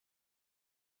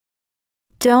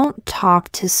Don't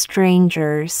talk to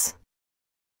strangers.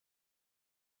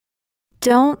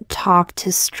 Don't talk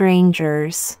to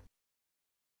strangers.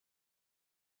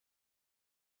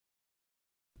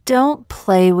 Don't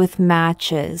play with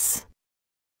matches.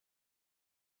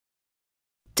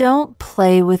 Don't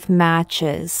play with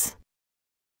matches.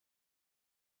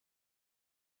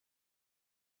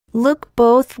 Look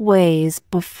both ways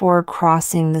before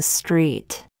crossing the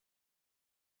street.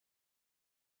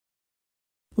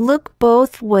 Look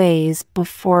both ways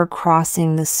before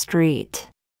crossing the street.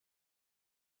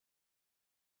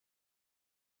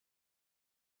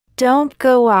 Don't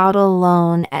go out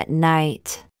alone at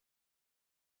night.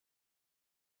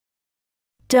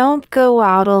 Don't go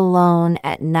out alone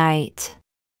at night.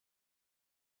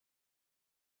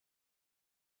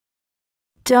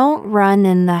 Don't run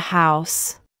in the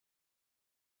house.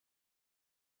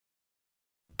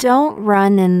 Don't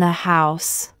run in the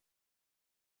house.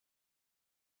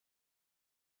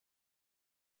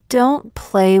 Don't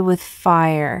play with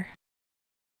fire.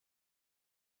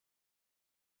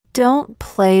 Don't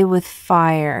play with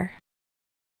fire.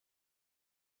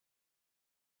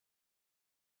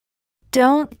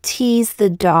 Don't tease the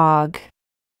dog.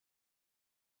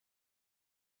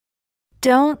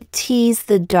 Don't tease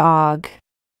the dog.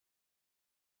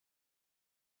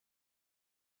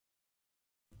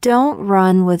 Don't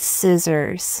run with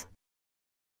scissors.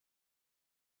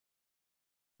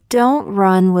 Don't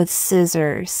run with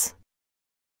scissors.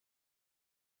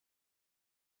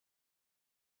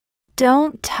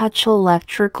 Don't touch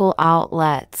electrical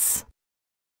outlets.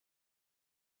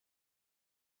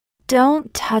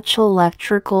 Don't touch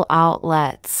electrical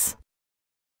outlets.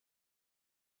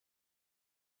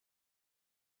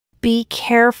 Be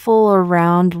careful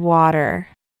around water.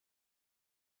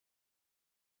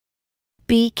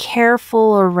 Be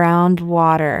careful around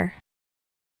water.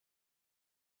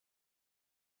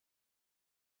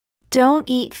 Don't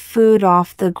eat food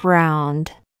off the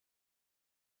ground.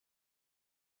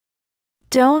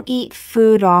 Don't eat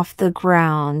food off the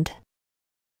ground.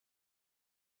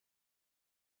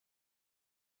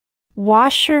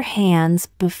 Wash your hands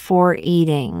before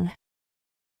eating.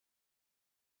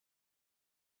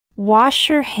 Wash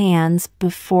your hands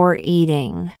before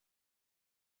eating.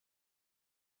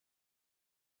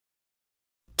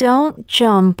 Don't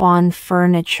jump on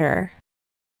furniture.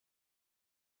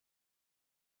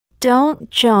 Don't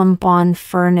jump on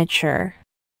furniture.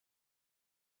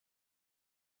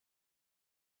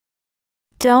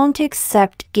 Don't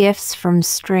accept gifts from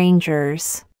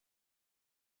strangers.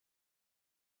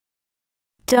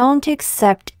 Don't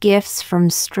accept gifts from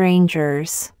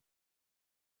strangers.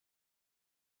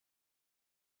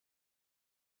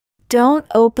 Don't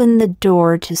open the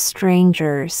door to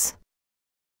strangers.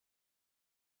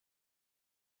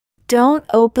 Don't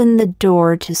open the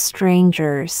door to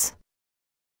strangers.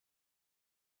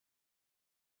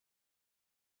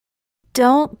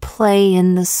 Don't play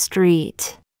in the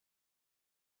street.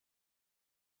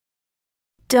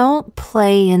 Don't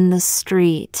play in the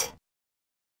street.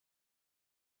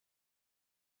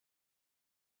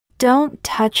 Don't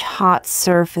touch hot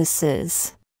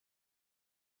surfaces.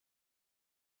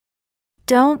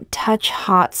 Don't touch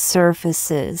hot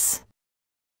surfaces.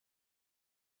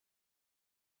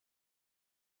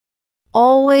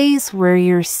 Always wear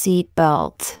your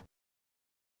seatbelt.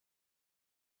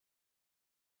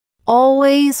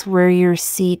 Always wear your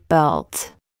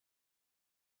seatbelt.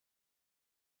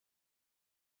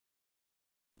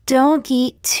 Don't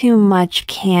eat too much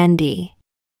candy.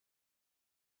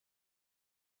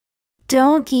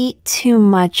 Don't eat too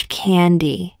much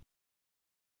candy.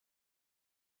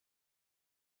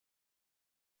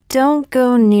 Don't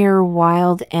go near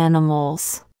wild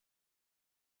animals.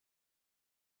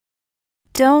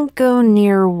 Don't go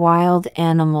near wild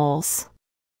animals.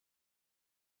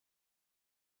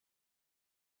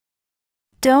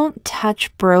 Don't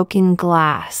touch broken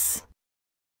glass.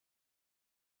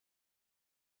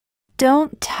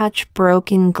 Don't touch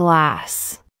broken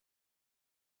glass.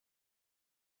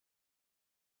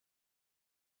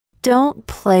 Don't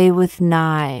play with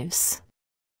knives.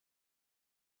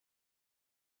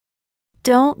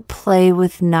 Don't play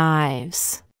with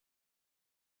knives.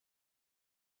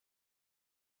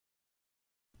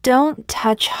 Don't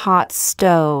touch hot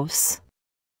stoves.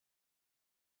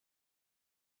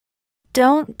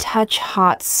 Don't touch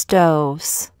hot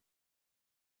stoves.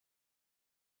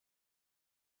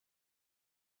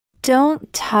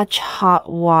 Don't touch hot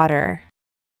water.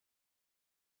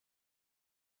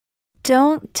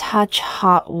 Don't touch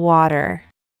hot water.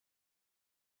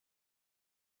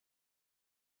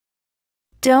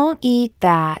 Don't eat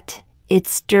that,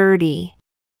 it's dirty.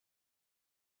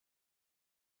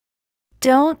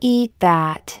 Don't eat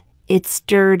that, it's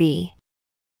dirty.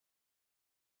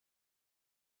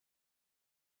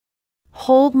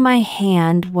 Hold my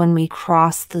hand when we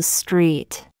cross the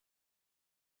street.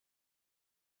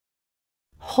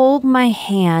 Hold my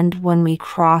hand when we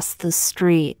cross the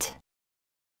street.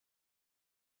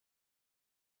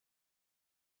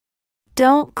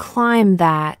 Don't climb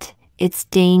that, it's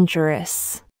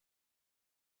dangerous.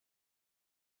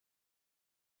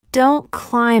 Don't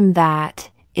climb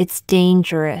that, it's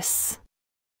dangerous.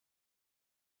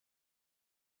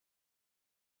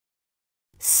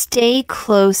 Stay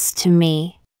close to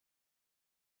me.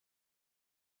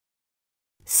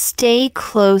 Stay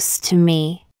close to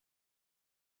me.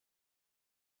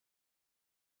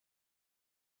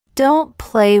 Don't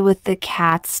play with the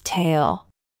cat's tail.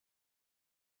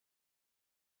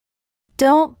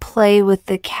 Don't play with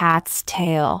the cat's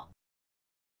tail.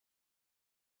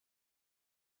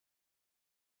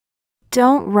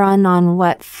 Don't run on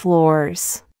wet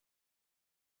floors.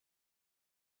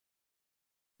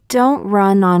 Don't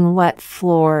run on wet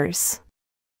floors.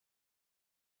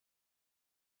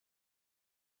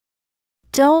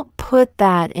 Don't put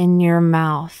that in your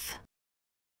mouth.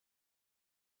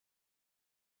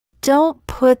 Don't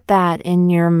put that in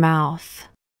your mouth.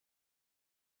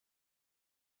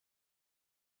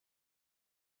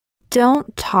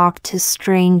 Don't talk to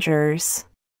strangers.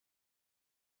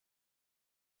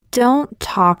 Don't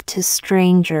talk to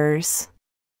strangers.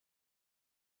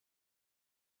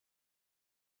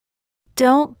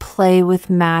 Don't play with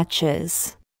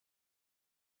matches.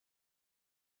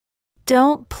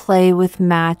 Don't play with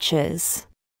matches.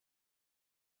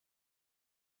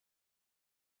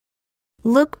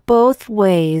 Look both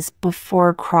ways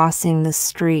before crossing the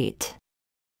street.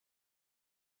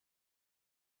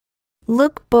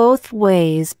 Look both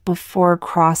ways before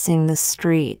crossing the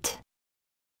street.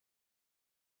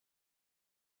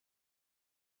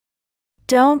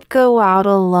 Don't go out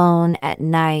alone at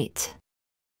night.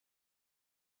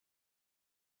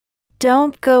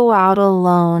 Don't go out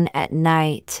alone at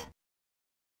night.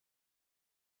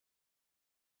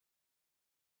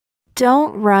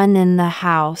 Don't run in the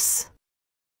house.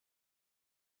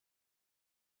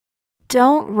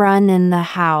 Don't run in the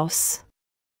house.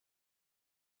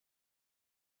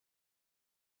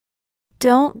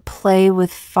 Don't play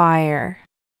with fire.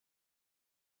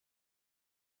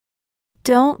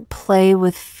 Don't play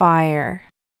with fire.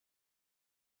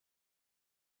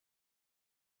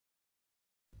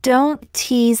 Don't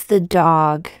tease the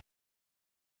dog.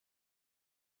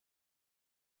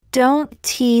 Don't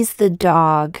tease the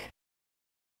dog.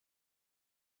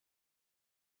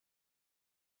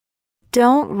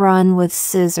 Don't run with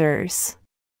scissors.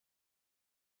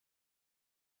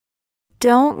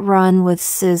 Don't run with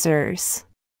scissors.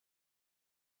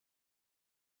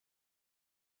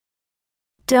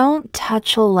 Don't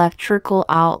touch electrical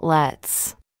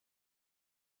outlets.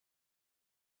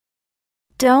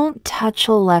 Don't touch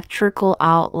electrical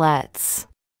outlets.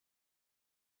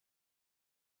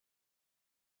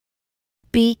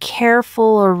 Be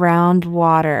careful around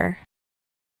water.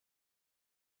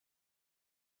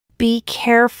 Be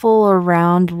careful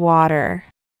around water.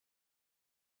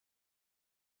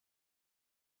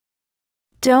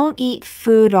 Don't eat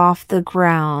food off the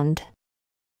ground.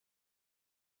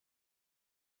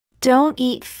 Don't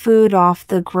eat food off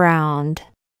the ground.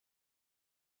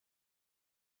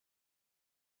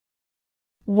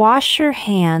 Wash your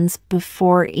hands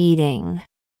before eating.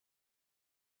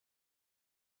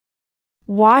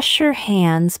 Wash your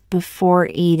hands before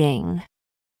eating.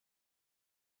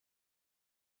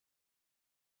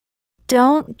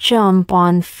 Don't jump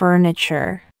on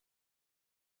furniture.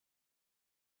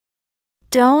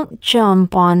 Don't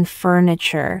jump on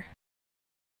furniture.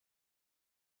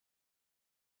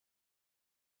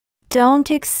 Don't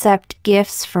accept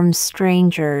gifts from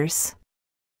strangers.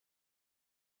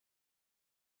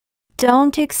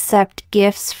 Don't accept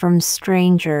gifts from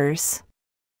strangers.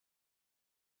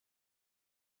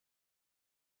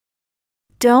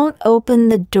 Don't open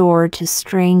the door to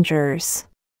strangers.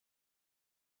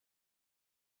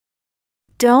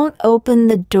 Don't open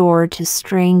the door to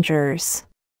strangers.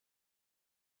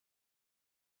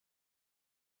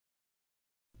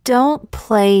 Don't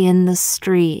play in the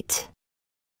street.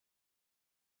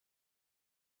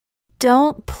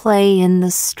 Don't play in the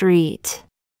street.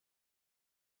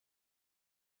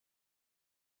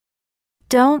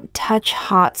 Don't touch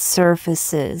hot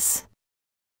surfaces.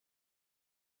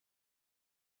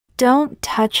 Don't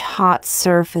touch hot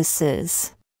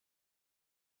surfaces.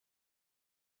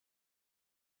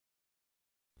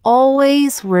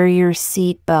 Always wear your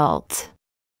seatbelt.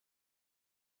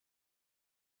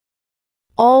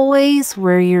 Always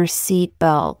wear your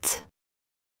seatbelt.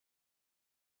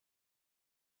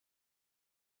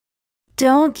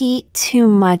 Don't eat too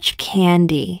much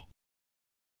candy.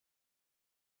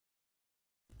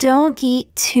 Don't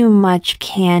eat too much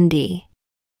candy.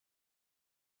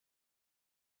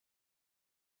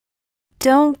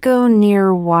 Don't go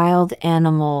near wild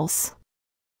animals.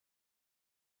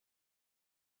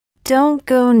 Don't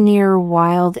go near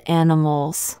wild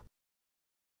animals.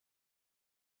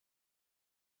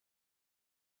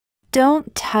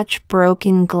 Don't touch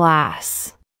broken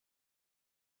glass.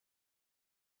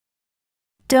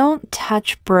 Don't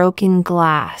touch broken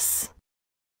glass.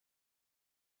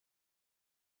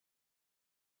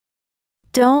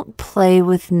 Don't play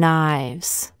with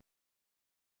knives.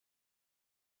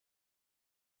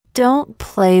 Don't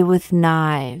play with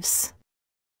knives.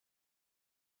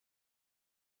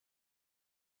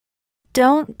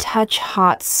 Don't touch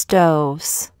hot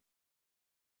stoves.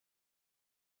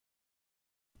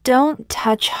 Don't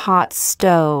touch hot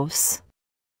stoves.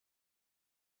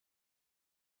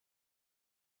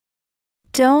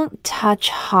 Don't touch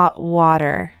hot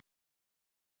water.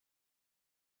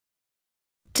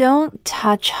 Don't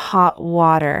touch hot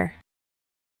water.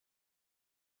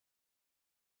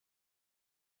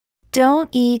 Don't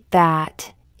eat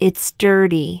that, it's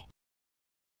dirty.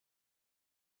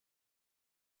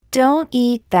 Don't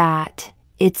eat that,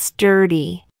 it's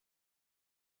dirty.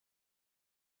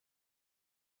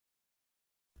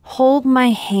 Hold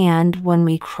my hand when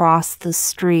we cross the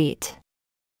street.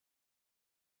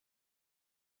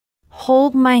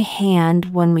 Hold my hand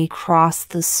when we cross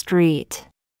the street.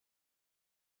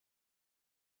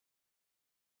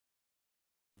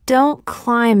 Don't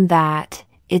climb that,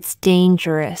 it's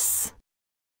dangerous.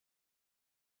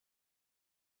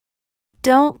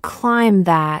 Don't climb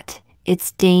that,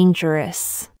 it's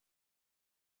dangerous.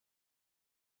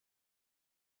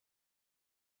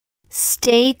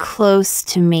 Stay close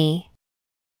to me.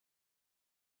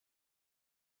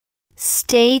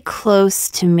 Stay close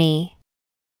to me.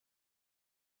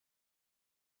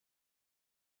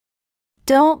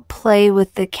 Don't play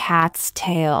with the cat's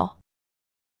tail.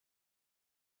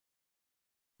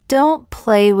 Don't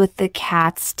play with the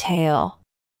cat's tail.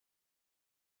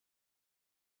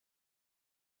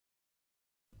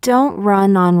 Don't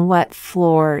run on wet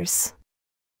floors.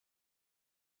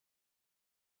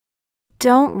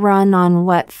 Don't run on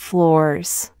wet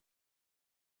floors.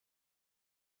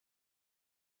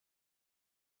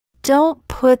 Don't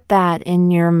put that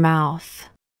in your mouth.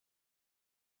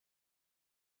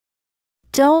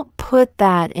 Don't put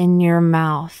that in your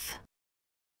mouth.